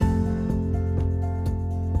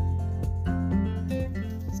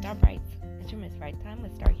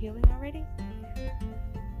healing already.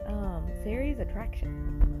 Series attraction.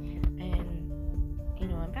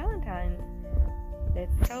 And, on Valentine's, there's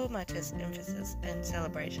so much as emphasis and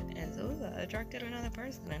celebration as, I attracted another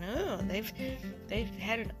person, and they've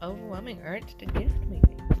had an overwhelming urge to gift me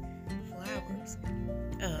things. Flowers,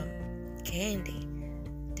 candy,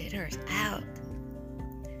 dinners out,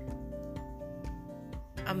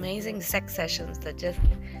 amazing sex sessions that just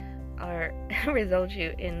are result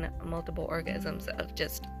you in multiple orgasms of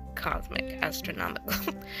just cosmic,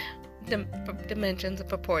 astronomical dimensions and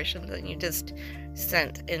proportions, and you just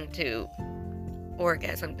sent into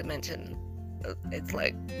orgasm dimension. It's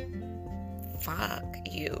like, fuck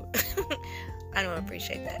you. I don't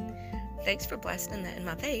appreciate that. Thanks for blasting that in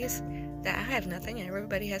my face, that I have nothing and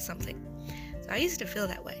everybody has something. So I used to feel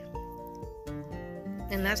that way,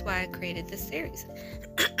 and that's why I created this series.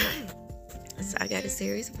 So I got a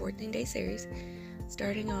series, a 14-day series,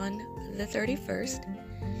 starting on the 31st,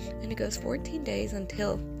 and it goes 14 days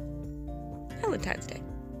until Valentine's Day.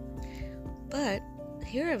 But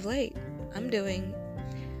here of late, I'm doing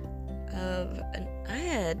I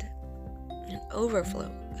had an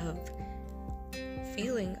overflow of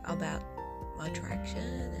feeling about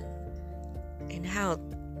attraction and how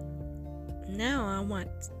now I want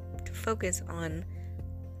to focus on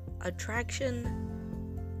attraction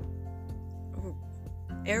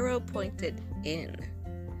arrow pointed in.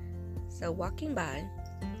 So walking by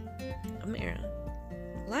a mirror,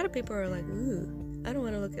 a lot of people are like, ooh, I don't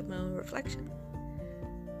want to look at my own reflection.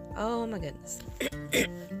 Oh my goodness.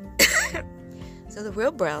 So the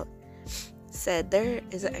Real Brel said there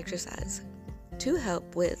is an exercise to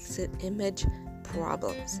help with image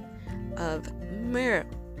problems of mirror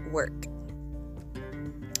work.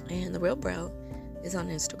 And the Real Brel is on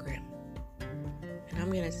Instagram.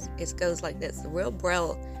 And it goes like this: the Real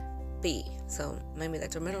Brel B. So maybe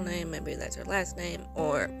that's her middle name, maybe that's her last name,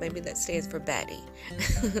 or maybe that stands for Baddie.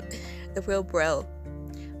 The Real Brel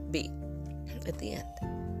B at the end.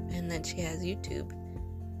 And then she has YouTube,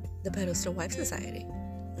 the Pedestal Wife Society.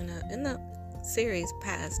 In the series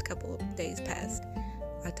couple of days past,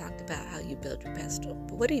 I talked about how you build your pedestal.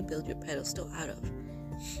 But what do you build your pedestal out of?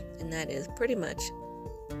 And that is pretty much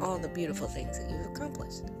all the beautiful things that you've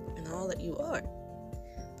accomplished and all that you are.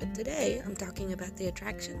 But today, I'm talking about the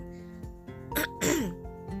attraction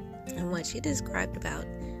and what she described about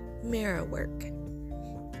mirror work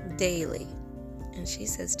daily. And she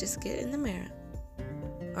says, just get in the mirror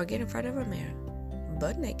or get in front of a mirror,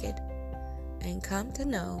 butt naked, and come to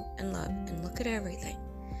know and love and look at everything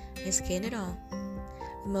and scan it all.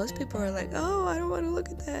 And most people are like, oh, I don't want to look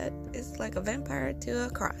at that. It's like a vampire to a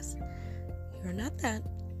cross. You're not that.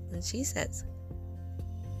 And she says,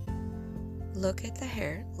 look at the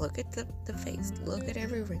hair, look at the face, look at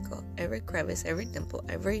every wrinkle, every crevice, every dimple,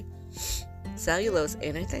 every cellulose,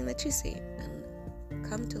 anything that you see, and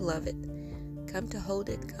come to love it, come to hold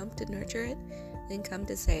it, come to nurture it, and come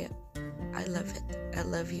to say, I love it, I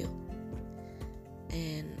love you.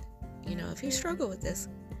 And, if you struggle with this,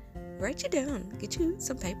 write you down, get you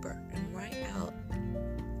some paper, and write out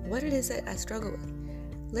what it is that I struggle with.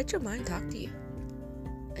 Let your mind talk to you.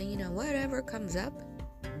 And, whatever comes up,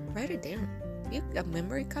 write it down. If a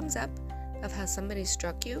memory comes up of how somebody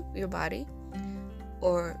struck you, your body,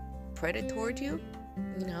 or predatored you,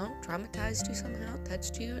 traumatized you somehow,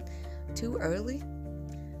 touched you too early,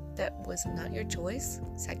 that was not your choice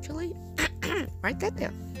sexually, write that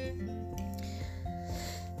down.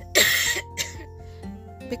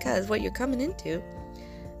 Because what you're coming into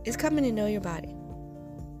is coming to know your body.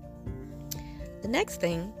 The next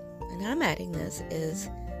thing, and I'm adding this, is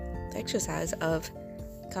the exercise of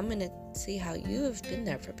coming to see how you have been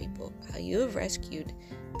there for people, how you have rescued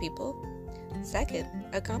people. Second,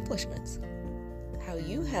 accomplishments, how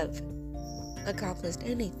you have accomplished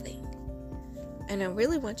anything. And I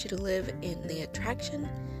really want you to live in the attraction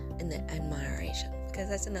and the admiration, because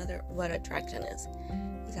that's another what attraction is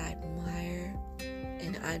I admire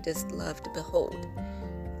and I just love to behold.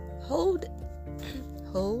 Hold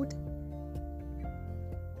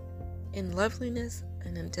in loveliness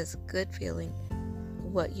and in just good feeling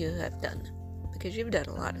what you have done, because you've done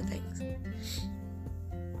a lot of things.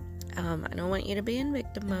 I don't want you to be in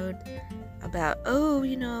victim mode about,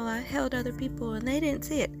 I held other people and they didn't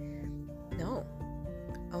see it. No,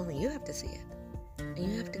 only you have to see it. And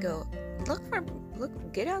you have to go,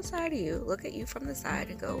 get outside of you, look at you from the side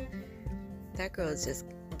and go, that girl is just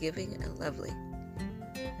giving and lovely.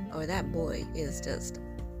 Or that boy is just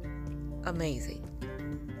amazing.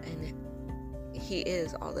 And he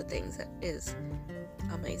is all the things that is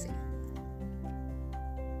amazing.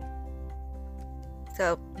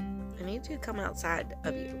 So I need you to come outside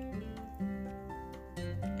of you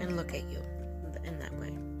and look at you in that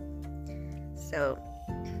way. So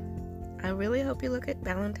I really hope you look at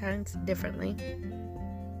Valentine's differently.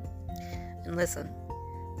 And listen,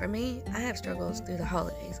 for me, I have struggles through the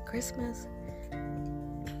holidays. Christmas,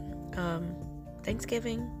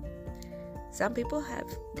 Thanksgiving. Some people have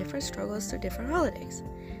different struggles through different holidays.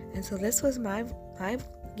 And so this was my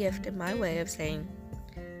gift and my way of saying,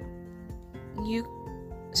 you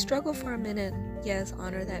struggle for a minute, yes,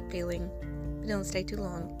 honor that feeling, but don't stay too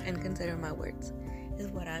long and consider my words, is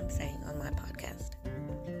what I'm saying on my podcast.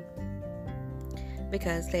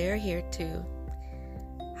 Because they are here to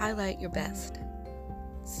highlight your best,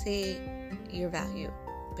 see your value,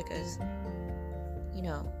 because,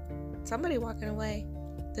 somebody walking away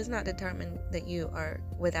does not determine that you are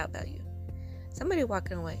without value. Somebody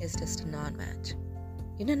walking away is just a non-match.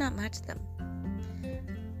 You did not match them.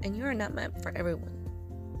 And you are not meant for everyone.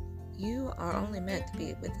 You are only meant to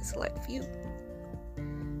be with a select few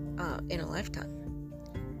in a lifetime.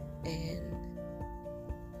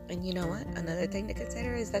 And you know what? Another thing to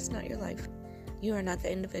consider is that's not your life. You are not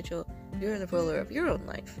the individual. You're the ruler of your own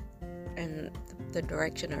life and the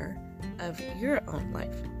directioner of your own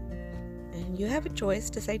life. And you have a choice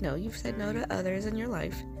to say no. You've said no to others in your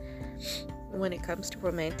life when it comes to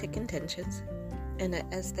romantic intentions, and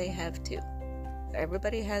as they have too.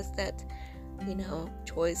 Everybody has that,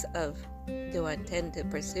 choice of, do I intend to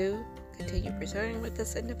continue pursuing with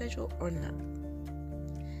this individual or not?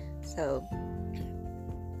 So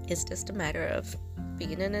it's just a matter of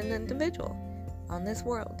being an individual on this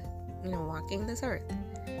world, walking this earth.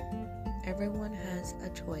 Everyone has a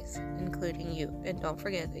choice, including you. And don't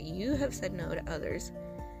forget that you have said no to others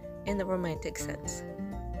in the romantic sense.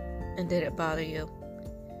 And did it bother you?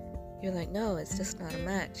 You're like, no, it's just not a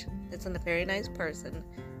match. It's a very nice person,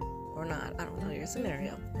 or not. I don't know your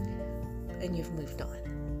scenario. And you've moved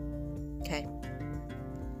on. Okay?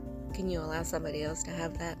 Can you allow somebody else to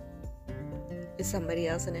have that? Is somebody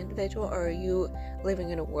else an individual, or are you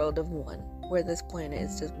living in a world of one, where this planet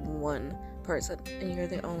is just one person, and you're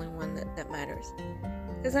the only one that matters?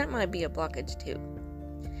 Because that might be a blockage too.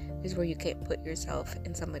 Is where you can't put yourself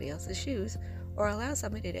in somebody else's shoes, or allow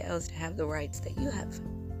somebody else to have the rights that you have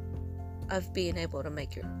of being able to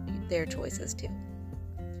make their choices too.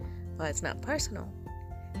 Well, it's not personal.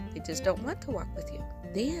 They just don't want to walk with you.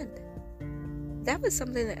 The end. That was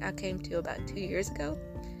something that I came to about 2 years ago,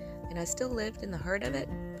 and I still lived in the hurt of it,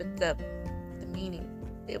 but the meaning,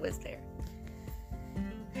 it was there.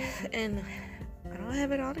 And I don't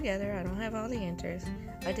have it all together. I don't have all the answers.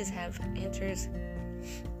 I just have answers.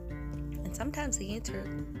 And sometimes the answer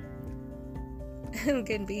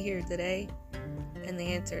can be here today and the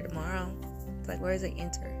answer tomorrow. It's like, where's the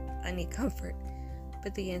answer? I need comfort.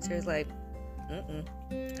 But the answer is like,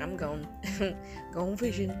 I'm going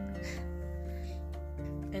fishing.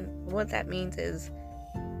 And what that means is,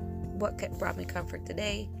 what brought me comfort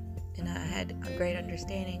today, and I had a great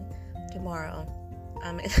understanding, tomorrow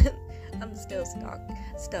I'm still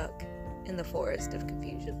stuck in the forest of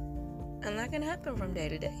confusion. And that can happen from day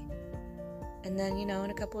to day. And then, in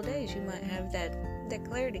a couple of days, you might have that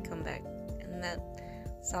clarity come back and that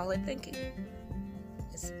solid thinking.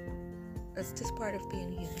 It's just part of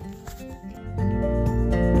being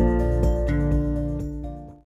human.